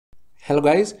Hello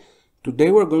guys,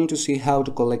 today we're going to see how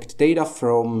to collect data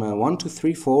from 1 to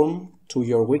 3 form to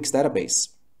your Wix database.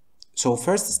 So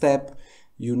first step,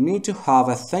 you need to have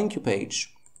a thank you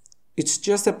page. It's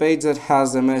just a page that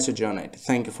has a message on it,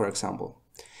 thank you for example.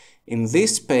 In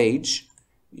this page,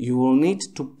 you will need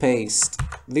to paste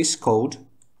this code.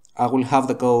 I will have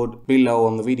the code below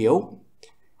on the video,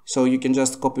 so you can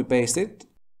just copy paste it.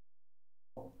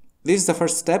 This is the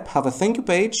first step, have a thank you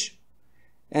page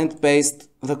and paste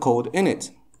the code in it.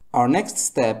 Our next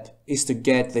step is to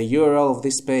get the URL of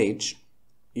this page.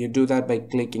 You do that by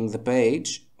clicking the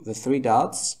page, the 3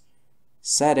 dots,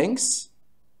 settings,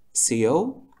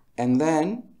 CO, and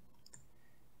then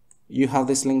you have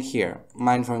this link here.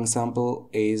 Mine, for example,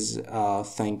 is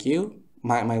thank you.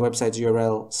 My website's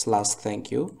URL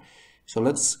 /thank you. So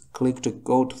let's click to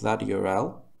go to that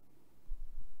URL.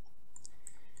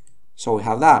 So we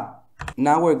have that.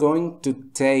 Now we're going to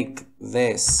take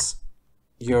this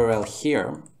URL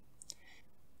here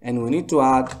and we need to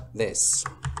add this.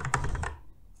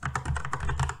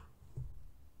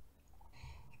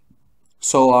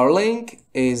 So our link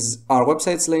is our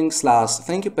website's link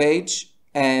 /thank you page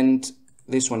and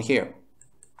this one here.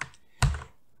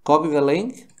 Copy the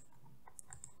link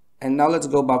and now let's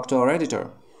go back to our editor.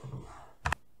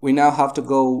 We now have to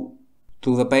go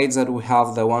to the page that we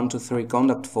have the 1 to 3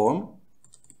 contact form.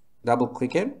 Double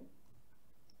click it,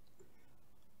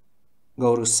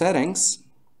 go to settings,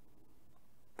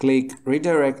 click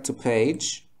redirect to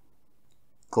page,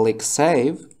 click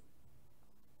save,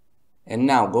 and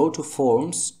now go to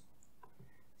forms,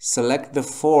 select the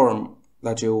form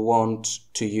that you want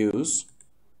to use,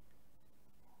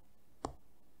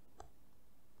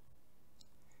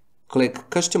 click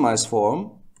customize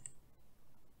form.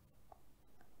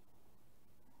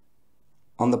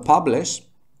 On the publish,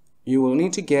 you will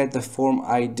need to get the form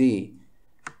ID,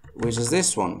 which is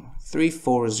this one,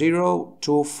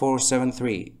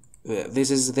 3402473.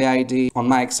 This is the ID on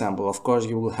my example. Of course,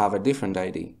 you will have a different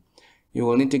ID. You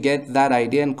will need to get that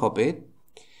ID and copy it.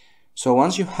 So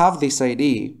once you have this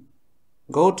ID,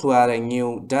 go to add a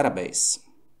new database.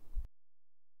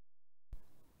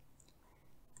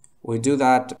 We do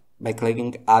that by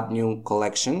clicking add new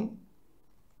collection.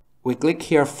 We click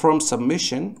here from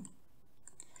submission.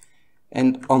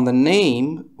 And on the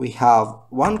name, we have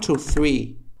 1, 2,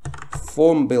 3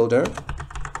 form builder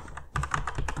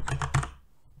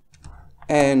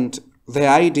and the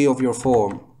ID of your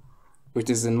form, which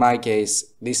is in my case,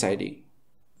 this ID.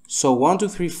 So 1, 2,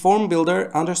 3 form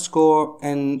builder underscore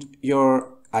and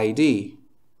your ID,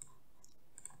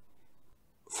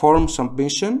 form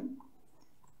submission,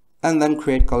 and then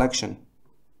create collection.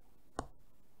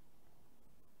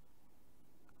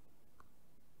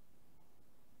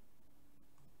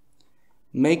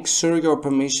 Make sure your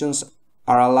permissions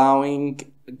are allowing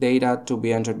data to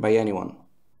be entered by anyone.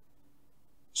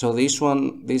 So this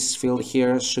field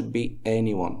here should be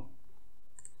anyone.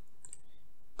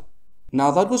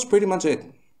 Now that was pretty much it.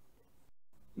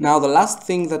 Now the last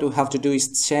thing that we have to do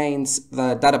is change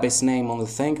the database name on the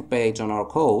thank you page on our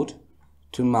code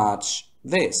to match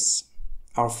this,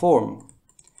 our form.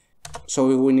 So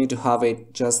we need to have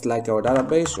it just like our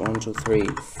database, 1, 2, 3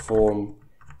 form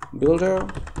builder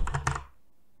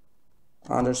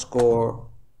underscore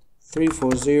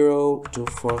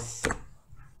 340243.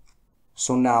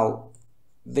 So now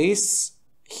this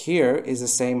here is the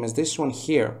same as this one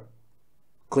here.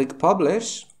 Click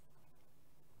publish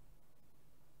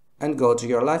and go to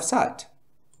your live site.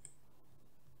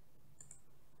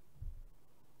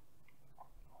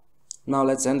 Now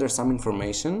let's enter some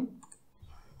information.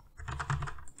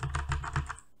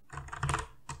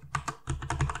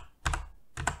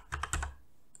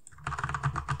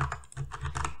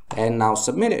 And now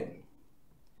submit it.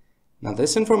 Now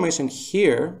this information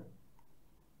here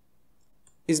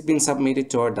is being submitted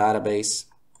to our database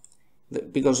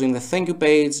because in the thank you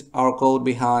page, our code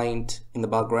behind in the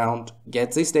background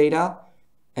gets this data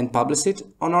and publish it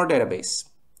on our database.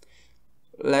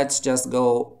 Let's just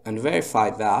go and verify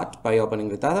that by opening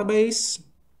the database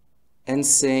and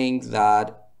saying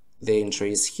that the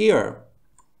entry is here.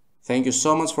 Thank you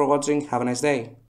so much for watching. Have a nice day.